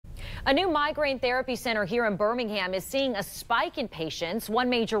A new migraine therapy center here in Birmingham is seeing a spike in patients.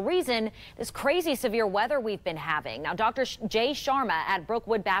 One major reason, this crazy severe weather we've been having. Now, Dr. Sharma at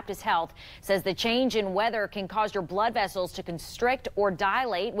Brookwood Baptist Health says the change in weather can cause your blood vessels to constrict or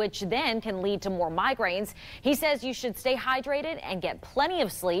dilate, which then can lead to more migraines. He says you should stay hydrated and get plenty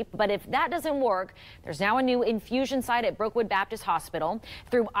of sleep. But if that doesn't work, there's now a new infusion site at Brookwood Baptist Hospital.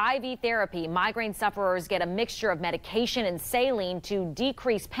 Through IV therapy, migraine sufferers get a mixture of medication and saline to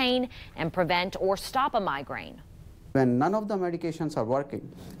decrease pain and prevent or stop a migraine. When none of the medications are working,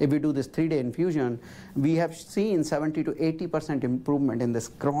 if we do this 3-day infusion, we have seen 70 to 80% improvement in this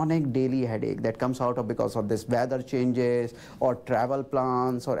chronic daily headache that comes out of because of this weather changes or travel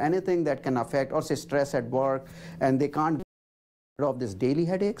plans or anything that can affect, or say stress at work, and they can't get rid of these daily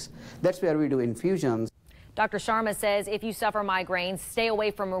headaches. That's where we do infusions. Dr. Sharma says if you suffer migraines, stay away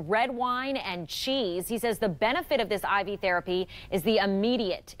from red wine and cheese. He says the benefit of this IV therapy is the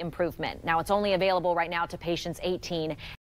immediate improvement. Now, it's only available right now to patients 18